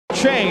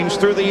changed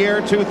through the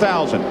year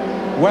 2000?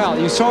 Well,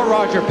 you saw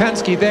Roger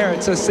Penske there.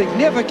 It's a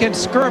significant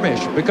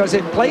skirmish because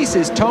it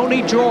places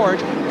Tony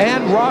George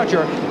and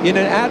Roger in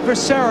an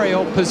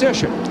adversarial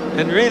position.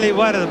 And really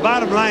what the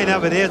bottom line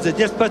of it is, it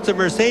just puts the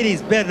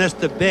Mercedes business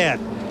to bed.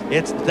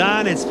 It's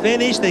done. It's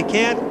finished. They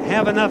can't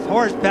have enough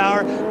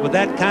horsepower with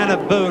that kind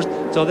of boost,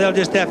 so they'll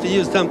just have to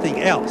use something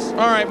else. All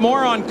right,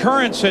 more on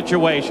current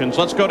situations.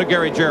 Let's go to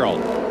Gary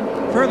Gerould.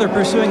 Further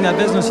pursuing that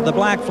business of the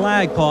black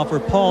flag, Paul, for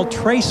Paul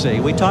Tracy.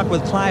 We talked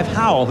with Clive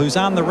Howell, who's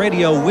on the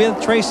radio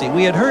with Tracy.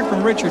 We had heard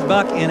from Richard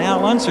Buck in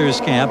Al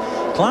Unser's camp.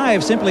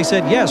 Clive simply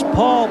said, yes,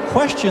 Paul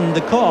questioned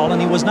the call,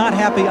 and he was not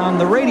happy on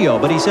the radio.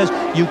 But he says,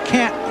 you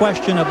can't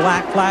question a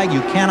black flag.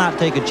 You cannot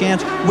take a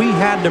chance. We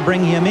had to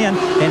bring him in.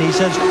 And he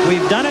says,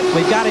 we've done it.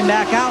 We've got him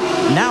back out.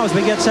 Now as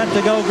we get set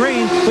to go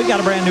green, we've got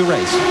a brand new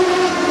race.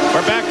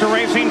 We're back to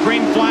racing.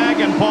 Green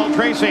flag, and Paul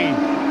Tracy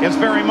is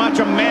very much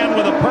a man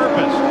with a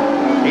purpose.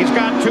 He's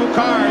got two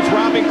cars,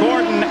 Robbie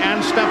Gordon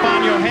and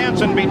Stefan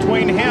Johansson,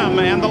 between him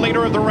and the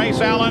leader of the race,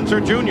 Al Unser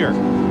Jr.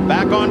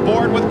 Back on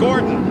board with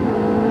Gordon.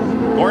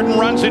 Gordon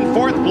runs in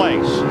fourth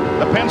place.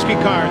 The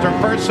Penske cars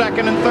are first,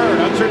 second, and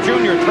third. Unser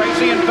Jr.,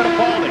 Tracy, and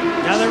Fittipaldi.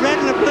 Now the red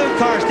and the blue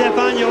car,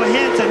 Stefan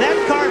Johansson.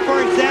 That car,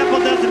 for example,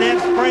 doesn't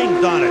have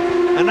springs on it.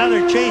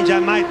 Another change I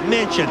might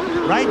mention.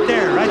 Right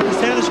there, right in the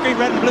center of the screen,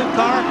 red and blue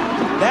car.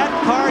 That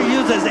car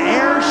uses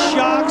air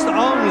shocks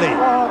only.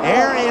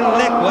 Air in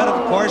liquid,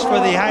 of course,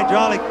 for the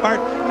hydraulic part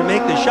to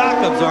make the shock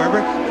absorber.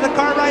 The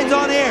car rides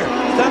on air.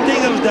 Something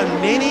that was done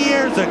many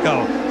years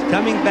ago. It's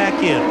coming back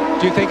in.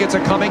 Do you think it's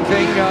a coming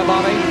thing,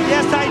 Bobby?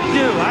 Yes, I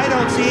do. I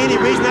don't see any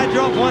reason. I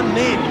drove one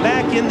made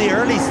back in the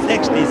early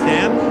 60s,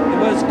 Sam. It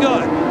was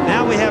good.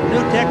 Now we have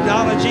new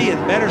technology and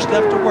better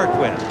stuff to work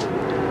with.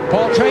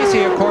 Paul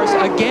Tracy, of course,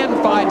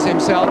 again finds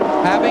himself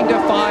having to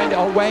find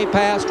a way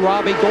past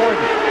Robbie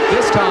Gordon.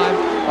 This time,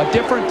 a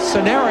different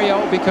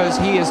scenario because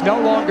he is no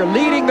longer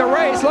leading the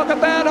race. Look at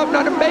that,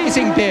 an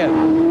amazing bid.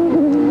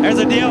 There's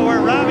a deal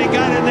where Robbie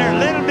got in there a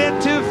little bit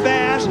too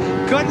fast,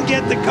 couldn't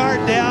get the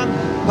cart down.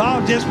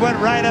 Paul just went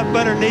right up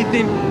underneath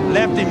him,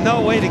 left him no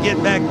way to get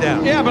back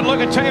down. Yeah, but look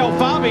at Teo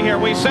Fabi here.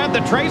 We said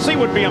that Tracy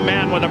would be a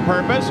man with a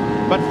purpose,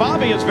 but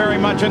Fabi is very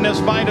much in this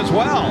fight as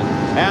well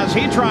as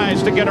he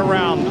tries to get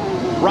around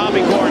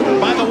Robbie Gordon.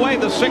 By the way,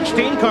 the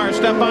 16 car,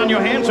 Stefan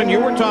Johansson, you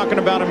were talking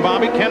about him,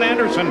 Bobby. Ken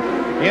Anderson,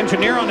 the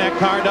engineer on that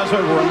car, does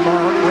a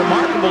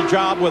remarkable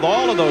job with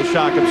all of those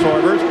shock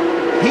absorbers.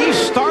 He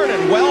started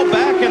well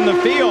back in the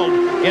field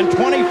in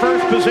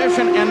 21st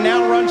position and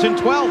now runs in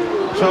 12th.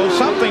 So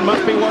something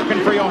must be working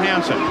for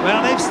Johansson.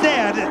 Well, they've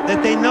said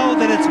that they know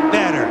that it's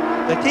better.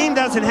 The team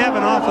doesn't have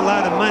an awful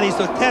lot of money,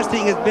 so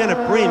testing has been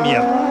a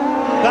premium.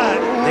 But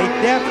they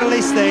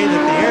definitely say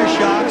that the air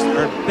shocks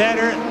are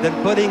better than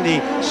putting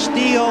the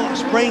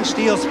spring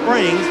steel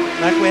springs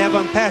like we have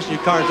on passenger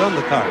cars on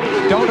the car.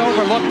 Don't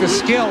overlook the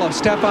skill of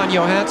Stefan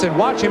Johansson.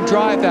 Watch him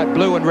drive that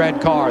blue and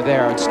red car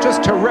there. It's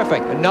just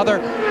terrific. Another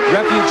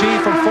refugee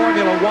from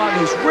Formula One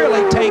who's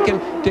really taken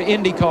to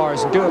Indy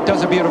cars and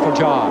does a beautiful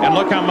job. And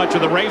look how much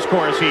of the race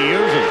course he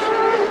uses.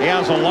 He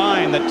has a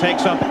line that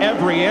takes up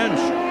every inch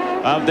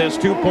of this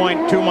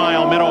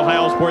 2.2-mile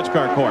Mid-Ohio sports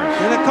car course.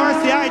 And of course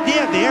the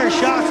idea of the air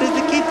shocks is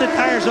to keep the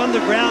tires on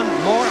the ground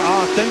more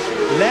often,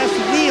 less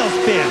wheel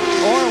spin,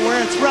 or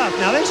where it's rough.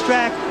 Now this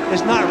track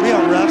is not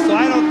real rough, so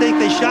I don't think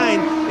they shine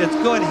as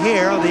good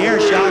here on the air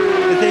shock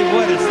as they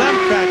would at some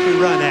tracks we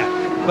run at.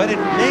 But it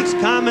makes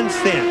common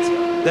sense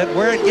that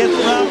where it gets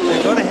rough,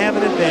 they're going to have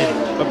an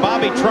advantage. But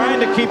Bobby, trying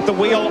to keep the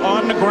wheel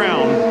on the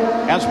ground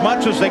as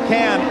much as they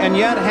can, and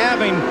yet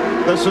having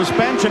the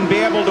suspension be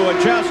able to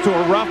adjust to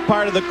a rough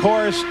part of the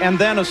course and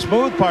then a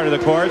smooth part of the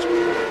course,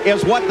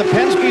 is what the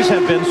Penskes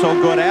have been so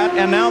good at,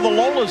 and now the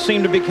Lolas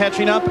seem to be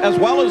catching up as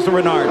well as the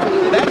Renard.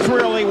 That's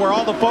really where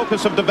all the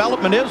focus of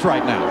development is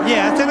right now.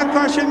 Yes, and of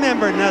course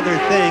remember another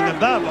thing,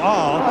 above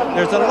all,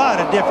 there's a lot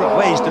of different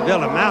ways to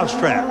build a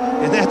mousetrap,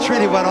 and that's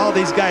really what all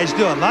these guys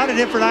do. A lot of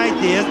different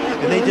ideas,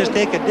 and they just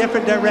take a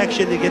different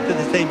direction to get to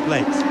the same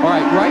place. All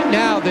right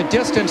now the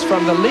distance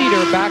from the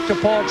leader back to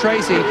Paul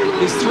Tracy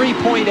is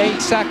 3.8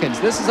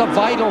 seconds. This is a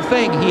vital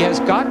thing. He has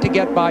got to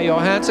get by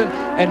Johansson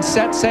and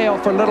set sail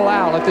for Little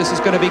Al if this is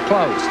going to be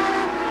close.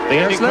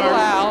 There's Little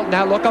Al.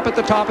 Now look up at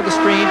the top of the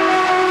screen.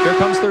 Here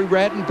comes the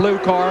red and blue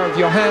car of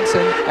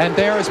Johansson, and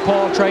there is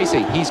Paul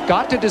Tracy. He's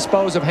got to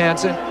dispose of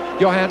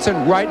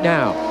Johansson right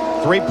now.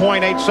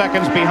 3.8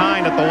 seconds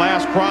behind at the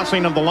last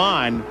crossing of the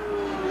line.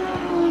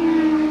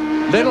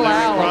 Little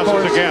Al, of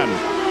course,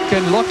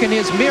 can look in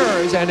his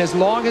mirrors, and as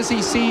long as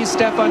he sees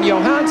Stefan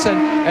Johansson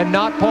and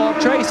not Paul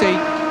Tracy,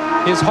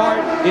 his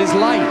heart is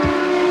light.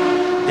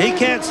 He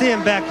can't see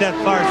him back that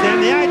far, Sam.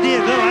 The idea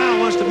is Little Al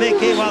wants to make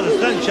hay while the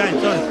sun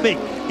shines, so to speak.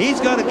 He's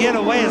going to get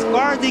away as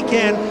far as he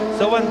can,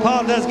 so when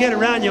Paul does get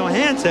around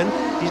Johansson,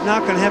 he's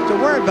not going to have to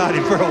worry about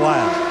him for a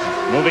while.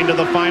 Moving to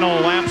the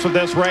final laps of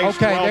this race,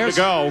 okay, 12 to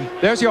go.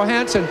 There's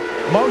Johansson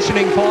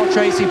motioning Paul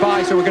Tracy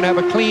by, so we're going to have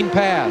a clean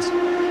pass.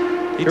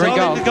 He told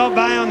him to go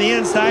by on the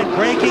inside,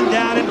 breaking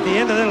down at the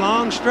end of the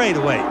long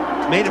straightaway.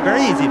 Made it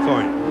very easy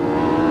for him.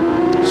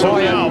 So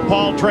now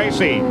Paul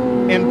Tracy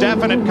in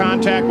definite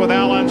contact with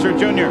Al Unser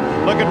Jr.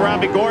 Look at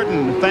Robbie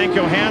Gordon. Thank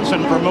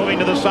Johansson for moving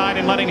to the side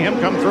and letting him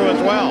come through as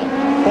well.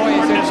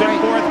 Gordon is in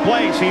fourth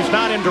place. He's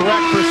not in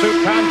direct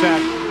pursuit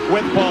contact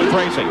with Paul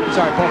Tracy.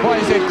 Sorry, Paul. Boy,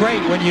 is it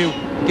great when you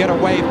get a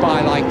wave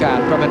by like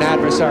that from an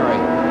adversary.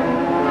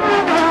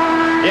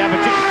 Yeah, but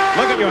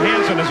look at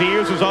Johansson as he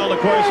uses all the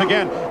course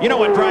again. You know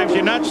what drives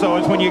you nuts, though,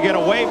 is when you get a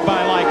wave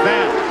by like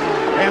that,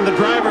 and the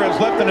driver is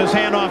lifting his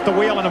hand off the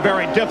wheel in a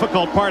very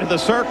difficult part of the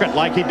circuit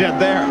like he did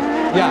there.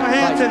 Yeah,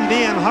 Johansson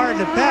being hard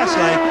to pass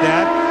like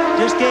that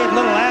just gave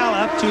little Al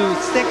up to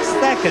 6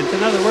 seconds.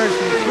 In other words,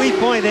 from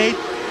 3.8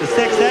 to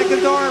 6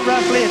 seconds, or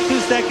roughly a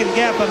 2-second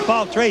gap on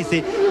Paul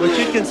Tracy, which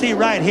you can see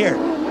right here.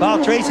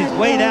 Paul Tracy's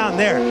way down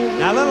there.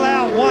 Now, little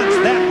Al wants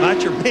that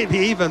much, or maybe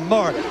even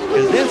more,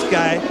 because this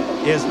guy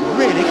is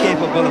really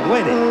capable of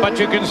winning. But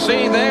you can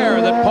see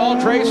there that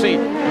Paul Tracy,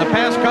 in the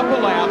past couple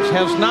laps,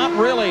 has not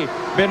really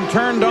been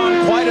turned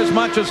on quite as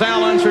much as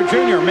Al Unser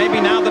Jr.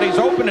 Maybe now that he's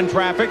open in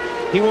traffic,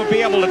 he will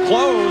be able to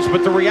close,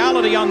 but the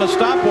reality on the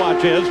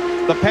stopwatch is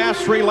the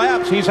past 3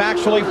 laps, he's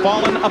actually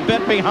fallen a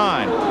bit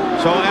behind.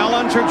 So Al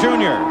Unser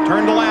Jr.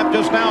 turned a lap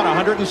just now at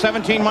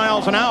 117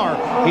 miles an hour.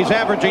 He's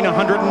averaging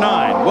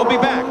 109. We'll be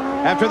back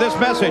after this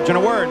message and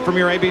a word from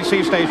your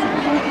ABC station.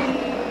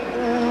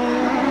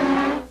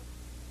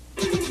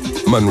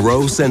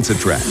 Monroe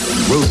Sensatrack,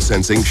 road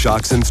sensing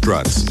shocks and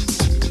struts.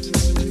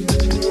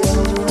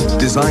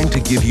 Designed to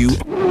give you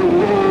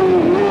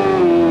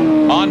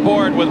on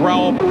board with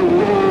Raul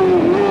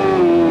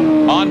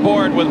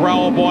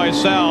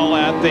Boisel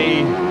at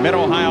the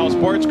Mid-Ohio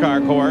Sports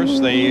Car Course,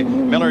 the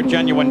Miller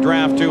Genuine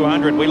Draft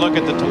 200. We look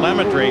at the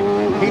telemetry.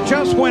 He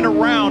just went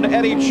around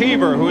Eddie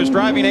Cheever, who is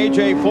driving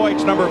A.J.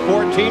 Foyt's number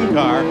 14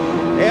 car.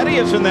 Eddie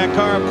is in that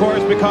car, of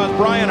course, because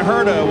Brian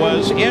Herta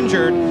was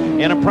injured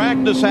in a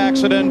practice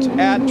accident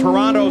at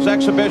Toronto's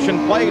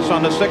Exhibition Place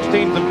on the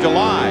 16th of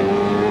July.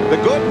 The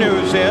good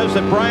news is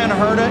that Brian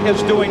Herta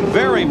is doing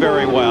very,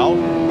 very well.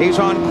 He's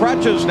on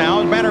crutches now.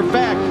 As a matter of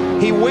fact,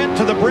 he went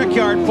to the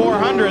Brickyard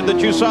 400 that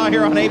you saw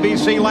here on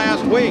ABC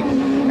last week,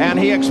 and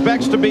he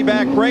expects to be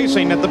back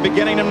racing at the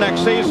beginning of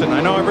next season.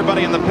 I know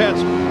everybody in the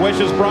pits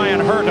wishes Brian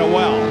Herta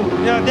well.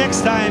 You know, Dick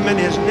Steinman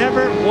has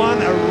never won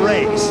a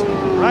race.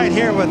 Right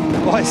here with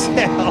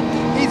Boisel,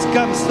 he's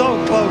come so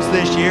close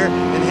this year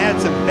and had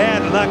some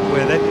bad luck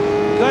with it.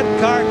 Good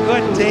car,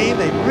 good team.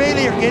 They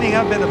really are getting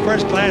up in the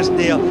first-class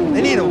deal.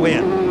 They need a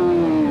win.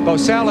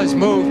 Boisel has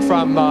moved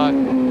from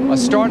a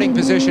starting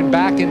position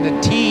back in the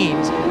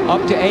teens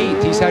up to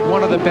 8th. He's had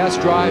one of the best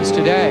drives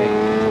today.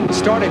 He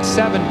started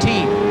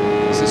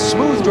 17th. He's a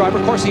smooth driver.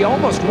 Of course, he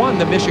almost won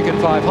the Michigan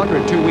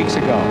 500 2 weeks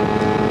ago.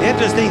 The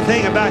interesting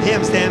thing about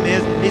him, Stan,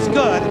 is he's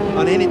good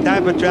on any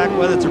type of track,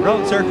 whether it's a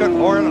road circuit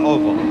or an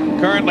oval.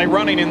 Currently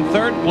running in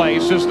 3rd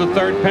place is the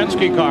 3rd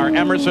Penske car,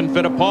 Emerson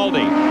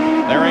Fittipaldi.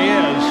 There he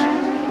is.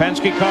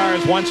 Penske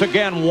cars once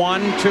again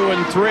 1, 2,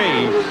 and 3.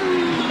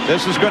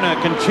 This is going to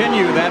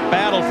continue that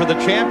battle for the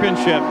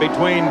championship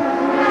between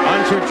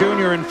Unser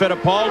Jr. and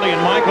Fittipaldi,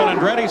 and Michael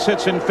Andretti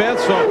sits in 5th,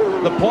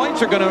 so the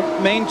points are going to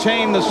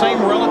maintain the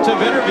same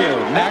relative interview.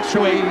 Next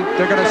week,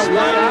 they're going to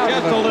slide out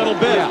just a little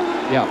bit.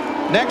 Yeah.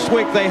 Next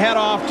week, they head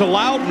off to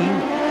Loudon.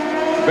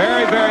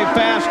 Very, very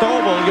fast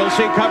oval. You'll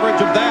see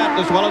coverage of that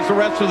as well as the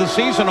rest of the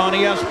season on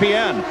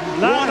ESPN.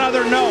 One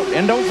other note,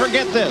 and don't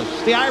forget this,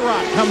 the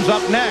IROC comes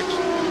up next.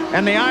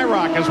 And the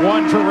IROC is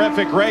one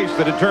terrific race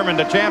to determine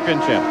the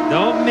championship.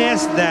 Don't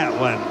miss that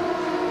one.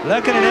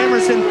 Looking at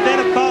Emerson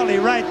Fittipaldi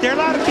right there. A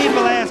lot of people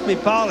ask me,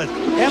 Paul, is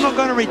Emma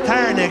going to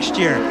retire next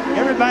year?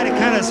 Everybody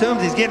kind of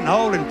assumes he's getting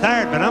old and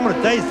tired, but I'm going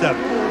to tell you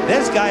something.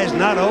 This guy is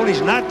not old.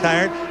 He's not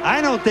tired.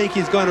 I don't think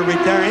he's going to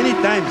retire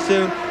anytime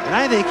soon, and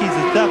I think he's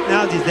as tough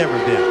now as he's ever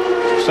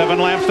been. 7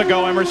 laps to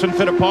go. Emerson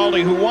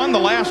Fittipaldi, who won the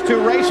last 2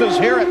 races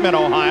here at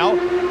Mid-Ohio,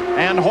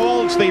 and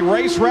holds the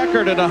race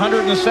record at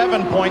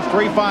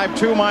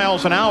 107.352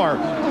 miles an hour.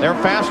 They're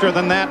faster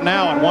than that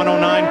now at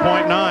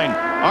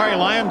 109.9. Arie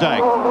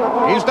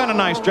Luyendyk, he's done a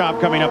nice job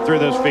coming up through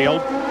this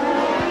field.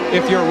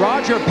 If you're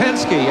Roger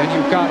Penske and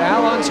you've got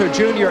Al Unser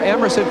Jr.,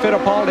 Emerson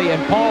Fittipaldi,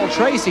 and Paul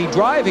Tracy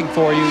driving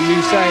for you,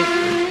 you say,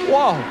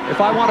 whoa,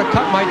 if I want to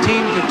cut my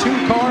team to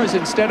 2 cars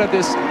instead of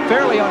this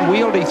fairly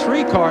unwieldy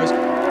 3 cars,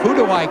 who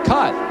do I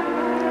cut?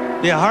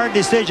 Be a hard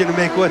decision to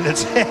make, wouldn't it,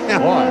 Sam?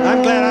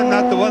 I'm glad I'm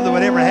not the one that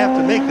would ever have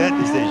to make that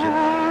decision.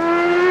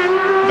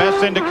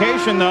 Best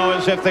indication, though,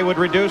 is if they would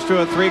reduce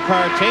to a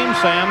 3-car team,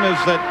 Sam, is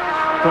that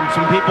from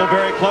some people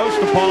very close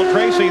to Paul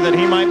Tracy that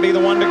he might be the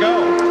one to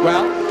go.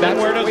 Well, that's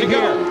where does he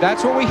go?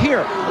 That's what we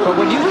hear. But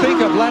when you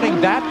think of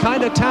letting that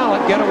kind of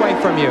talent get away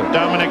from you.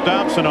 Dominic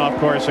Dobson off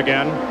course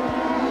again.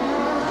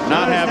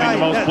 Not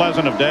having the most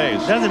pleasant of days.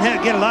 Doesn't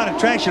get a lot of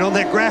traction on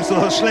that grass with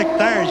those slick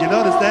tires. You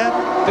notice that?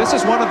 This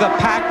is one of the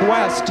Pac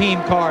West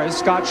team cars,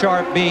 Scott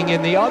Sharp being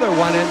in the other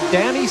one, and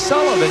Danny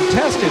Sullivan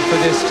tested for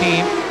this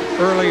team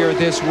earlier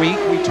this week.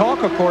 We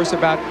talk, of course,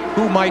 about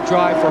who might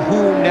drive for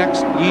who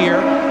next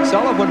year.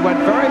 Sullivan went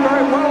very,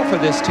 very well for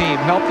this team,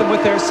 helped them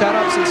with their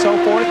setups and so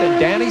forth, and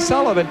Danny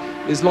Sullivan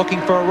is looking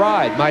for a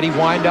ride. Might he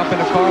wind up in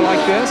a car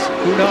like this?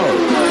 Who knows?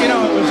 You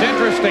know, it was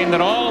interesting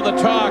that all of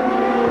the talk,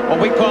 what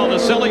we call the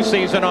silly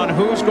season, on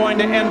who's going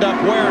to end up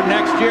where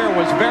next year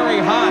was very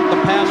hot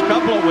the past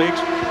couple of weeks,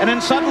 and then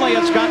suddenly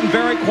it's gotten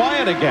very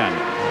quiet again.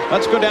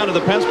 Let's go down to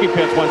the Penske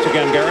pits once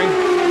again, Gary.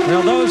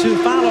 Well, those who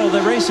follow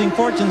the racing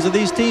fortunes of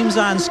these teams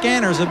on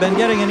scanners have been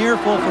getting an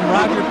earful from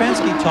Roger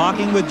Penske,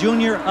 talking with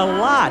Junior a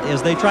lot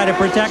as they try to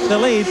protect the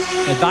lead,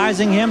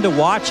 advising him to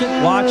watch it,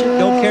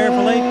 go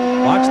carefully,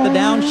 watch the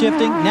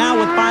downshifting. Now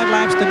with 5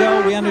 laps to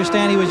go, we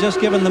understand he was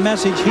just given the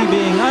message, he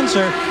being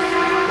Unser,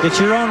 it's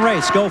your own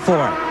race, go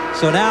for it.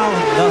 So now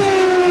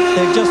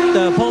they've just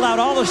pulled out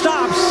all the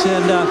stops,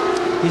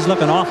 and he's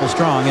looking awful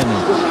strong, isn't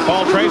he?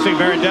 Paul Tracy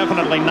very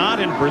definitely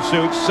not in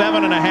pursuit,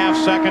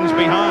 7.5 seconds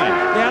behind.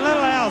 Yeah,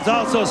 Little Al's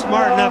also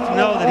smart enough to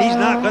know that he's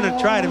not going to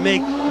try to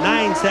make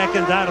 9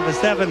 seconds out of a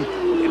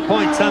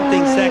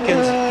 7-point-something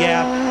seconds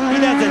gap. He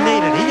doesn't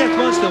need it. He just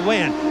wants to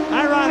win.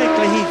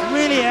 Ironically, he's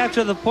really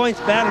after the points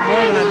battle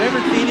more than I've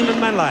ever seen him in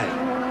my life.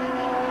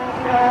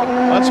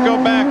 Let's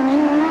go back.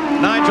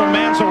 Nigel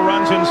Mansell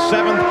runs in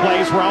 7th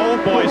place. Raul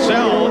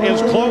Boesel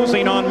is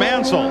closing on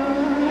Mansell.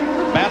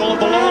 Battle of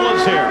the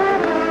Lolas here.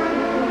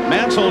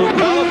 Mansell, who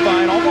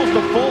qualified almost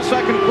a full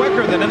second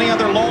quicker than any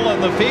other Lola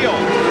in the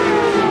field.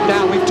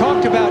 Now, we've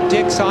talked about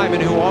Dick Simon,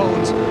 who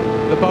owns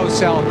the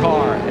Boesel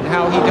car, and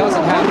how he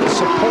doesn't have the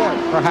support,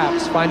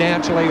 perhaps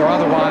financially or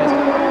otherwise,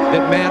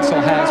 that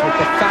Mansell has with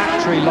the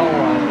factory Lola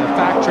and the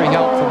factory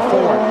help from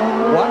Ford.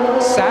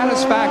 What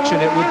satisfaction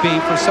it would be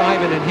for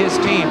Simon and his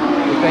team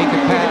if they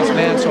could pass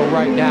Mansell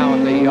right now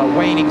in the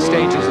waning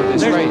stages of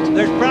this race.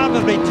 There's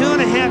probably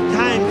 2.5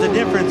 times the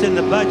difference in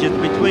the budget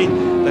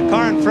between the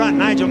car in front,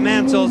 Nigel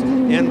Mansell's,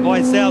 and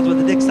Boesel's with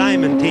the Dick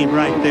Simon team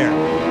right there.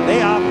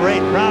 They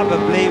operate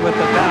probably with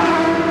about,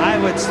 I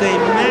would say,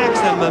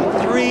 maximum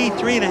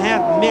 3.5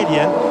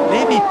 million,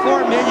 maybe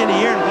 4 million a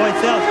year in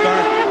Boesel's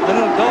car, the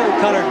little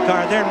gold-colored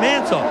car there.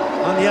 Mansell,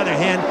 on the other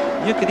hand,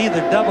 you could either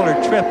double or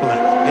triple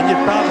it, and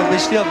you'd probably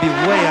still be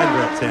way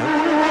under it, Sam.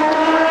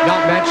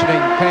 Not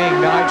mentioning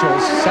paying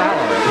Nigel's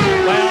salary.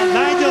 Well,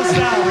 Nigel's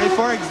salary,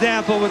 for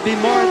example, would be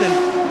more than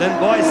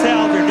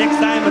Boesel's or Dick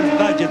Simon's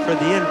budget for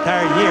the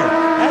entire year.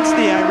 That's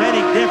the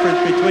ironic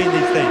difference between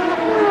these things.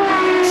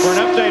 For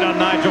an update on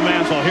Nigel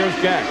Mansell, here's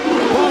Jack.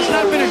 Well, it's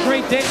not been a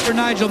great day for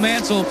Nigel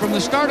Mansell. From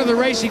the start of the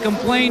race, he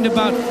complained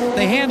about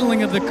the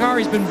handling of the car.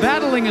 He's been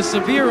battling a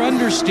severe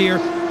understeer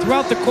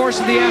throughout the course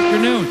of the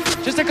afternoon.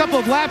 Just a couple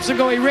of laps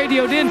ago, he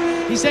radioed in.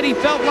 He said he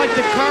felt like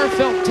the car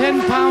felt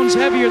 10 pounds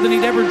heavier than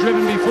he'd ever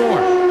driven before.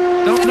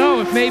 Don't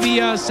know if maybe,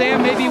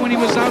 Sam, maybe when he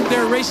was out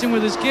there racing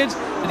with his kids,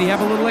 did he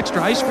have a little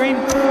extra ice cream?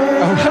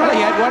 Oh, well,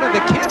 he had one of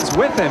the kids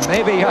with him.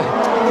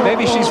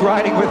 Maybe she's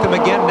riding with him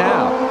again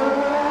now.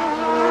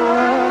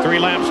 3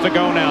 laps to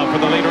go now for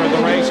the leader of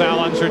the race, Al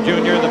Unser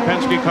Jr. The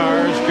Penske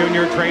cars,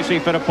 Junior, Tracy,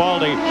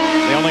 Fittipaldi,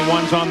 the only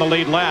ones on the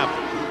lead lap.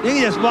 You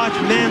can just watch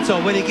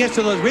Mansell. When he gets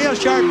to those real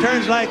sharp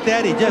turns like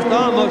that, he just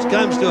almost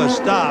comes to a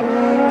stop.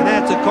 And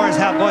that's, of course,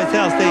 how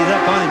Boesel stays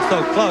up on him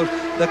so close.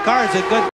 The car's a good